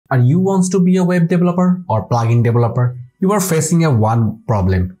Are you wants to be a web developer or plugin developer? You are facing a one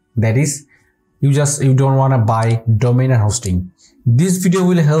problem, that is you don't want to buy domain and hosting. This video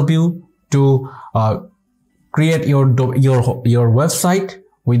will help you to create your website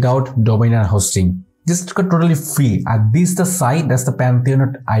without domain and hosting. This is totally free. This is the site, that's the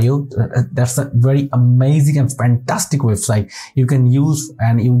Pantheon.io. That's a very amazing and fantastic website you can use,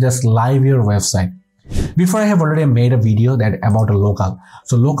 and you just live your website. Before, I have already made a video that about a local.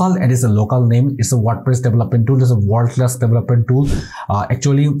 So local, it is a local name. It's a WordPress development tool. It's a world-class development tool.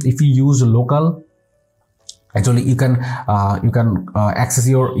 Actually, if you use local, actually you can access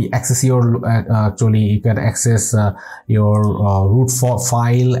your root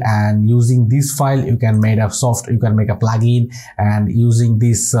file, and using this file you can make a plugin, and using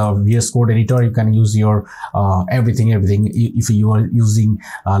this VS Code editor you can use your everything if you are using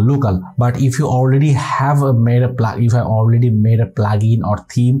local. But if you already have made a plugin or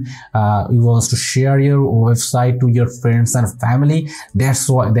theme, you want to share your website to your friends and family, that's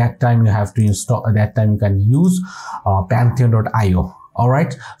why that time you have to install, that time you can use Pantheon.io.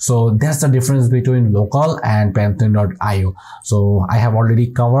 Alright, so that's the difference between local and Pantheon.io. So I have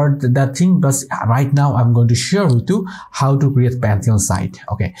already covered that thing, but right now I'm going to share with you how to create Pantheon site.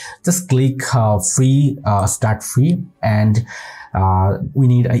 Okay, just click free, start free, and we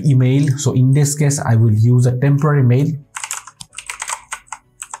need an email. So in this case I will use a temporary mail.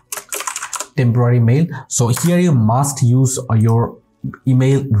 So here you must use your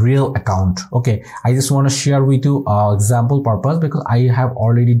email real account. Okay, I just want to share with you example purpose, because I have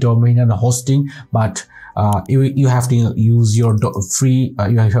already domain and hosting, but you have to use your free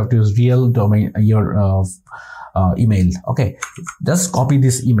you have to use real domain, your email. Okay, just copy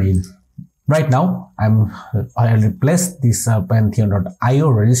this email. Right now I replace this Pantheon.io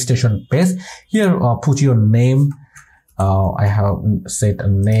registration page. Here put your name. I have set a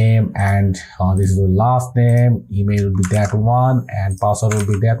name, and this is the last name. Email will be that one, and password will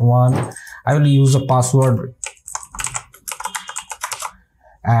be that one. I will use a password,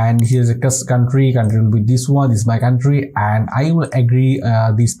 and here's a country will be this one. This is my country, and I will agree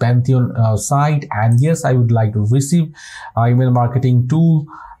this Pantheon site, and yes, I would like to receive email marketing tool.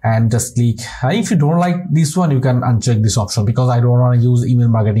 And just click. If you don't like this one, you can uncheck this option, because I don't want to use email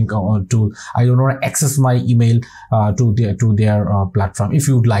marketing tool. I don't want to access my email to their platform. If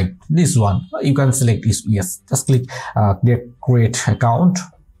you would like this one, you can select this. Yes, just click create account.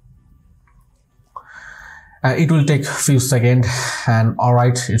 It will take few seconds, and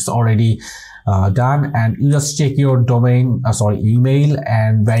alright, it's already done. And you just check your domain, email,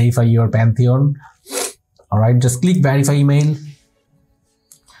 and verify your Pantheon. Alright, just click verify email.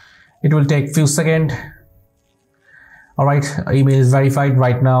 It will take few seconds. Alright, email is verified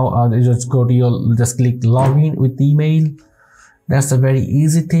right now. Just go to just click login with email. That's a very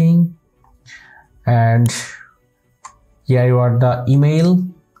easy thing. And here you are the email,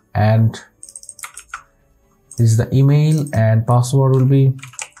 and this is the email, and password will be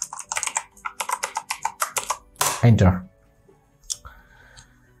enter.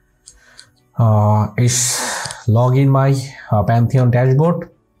 It's login my Pantheon dashboard.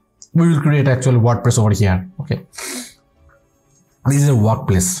 We will create actual WordPress over here. Okay, this is a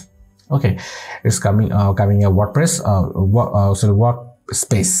workplace. Okay, it's coming a WordPress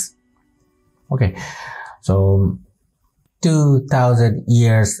workspace. Okay, so 2000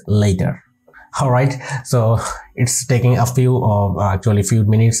 years later. All right, so it's taking a few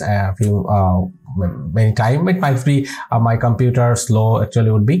minutes, many time. It might be my computer slow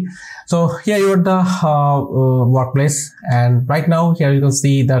actually would be. So here you are the workplace, and right now here you can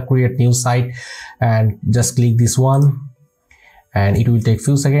see the create new site, and just click this one, and it will take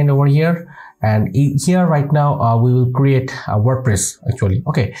few seconds over here. And here right now we will create a WordPress actually.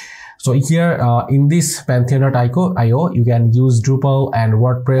 Okay, so here in this Pantheon.io you can use Drupal and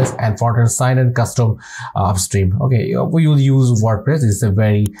WordPress and Fortran sign and custom upstream. Okay, we will use WordPress. It's a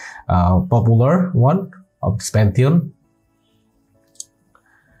very popular one of Pantheon.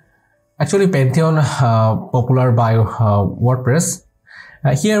 Actually Pantheon popular by WordPress.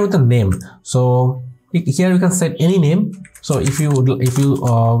 Here with the name, so here you can set any name. So if you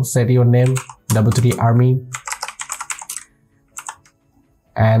set your name W3 Army,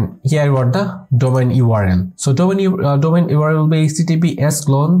 and here you want the domain URL. So domain URL will be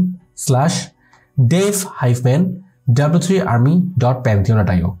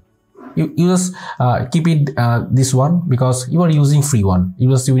https://dev-w3army.pantheon.io. You just keep it this one, because you are using free one.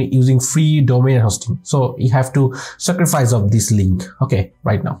 You are using free domain hosting, so you have to sacrifice of this link. Okay,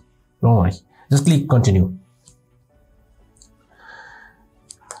 right now, don't worry. Just click continue,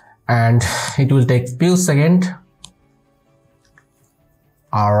 and it will take few seconds.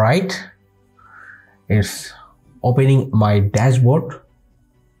 All right, it's opening my dashboard.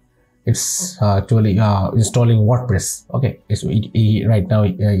 It's actually installing WordPress. Okay, right now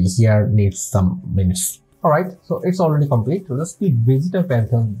here needs some minutes. All right, so it's already complete. So let's click visit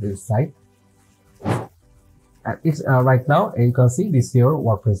page on this site. And it's right now you can see this here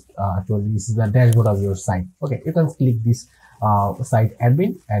WordPress. Actually, this is the dashboard of your site. Okay, you can click this site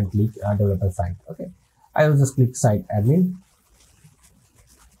admin and click developer site. Okay, I will just click site admin.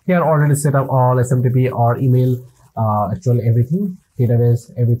 Here already set up all SMTP or email, actually everything,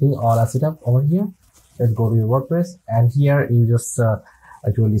 database, everything, all are set up over here. Let's go to your WordPress, and here you just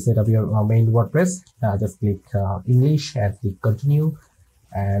actually set up your main WordPress. Just click English and click continue,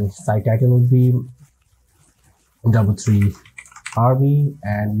 and site title would be W3 Army,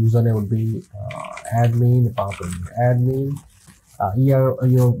 and username would be admin, password admin. Here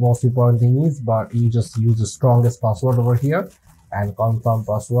your most important thing is, but you just use the strongest password over here and confirm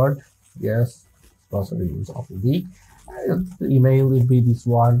password. Yes, password is of the week. The email will be this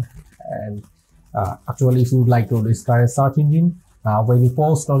one. And actually, if you would like to discourage search engine, when you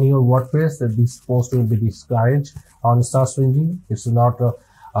post on your WordPress, this post will be discouraged on search engine. It's not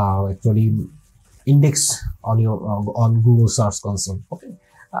actually index on your on Google Search Console. Okay,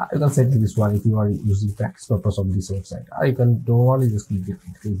 you can set this one if you are using practice purpose of this website. You can don't want to just click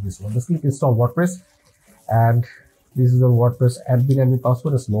this one. Just click install WordPress, and this is your WordPress admin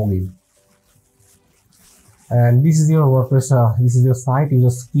password as login. And this is your WordPress. This is your site. You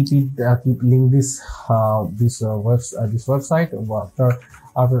just keep it, keep link this this website.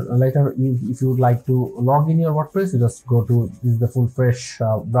 After later, if you would like to log in your WordPress, you just go to this is the full fresh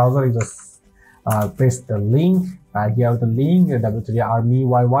browser. You just paste the link. Here the link W3 Army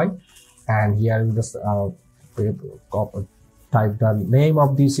YY, and here you just type the name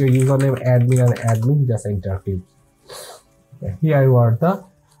of this your username admin and admin. Just enter click. Here you are the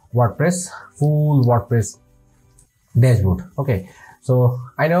WordPress, full WordPress dashboard. Okay, so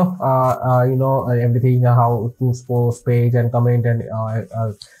I know you know everything, how to post page and comment and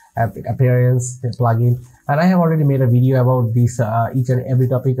appearance plugin, and I have already made a video about this each and every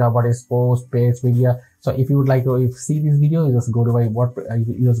topic, what is post, page, media. So if you would like to see this video, you just go to my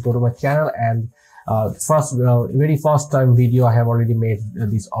you just go to my channel, and very first time video I have already made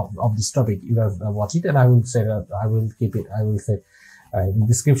this of this topic. You guys watch it, and I will say that I will keep it, I will say in the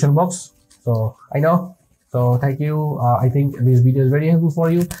description box. So I know. So thank you. I think this video is very helpful for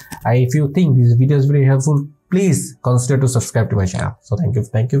you. If you think this video is very helpful, please consider to subscribe to my channel. So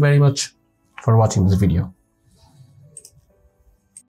thank you very much for watching this video.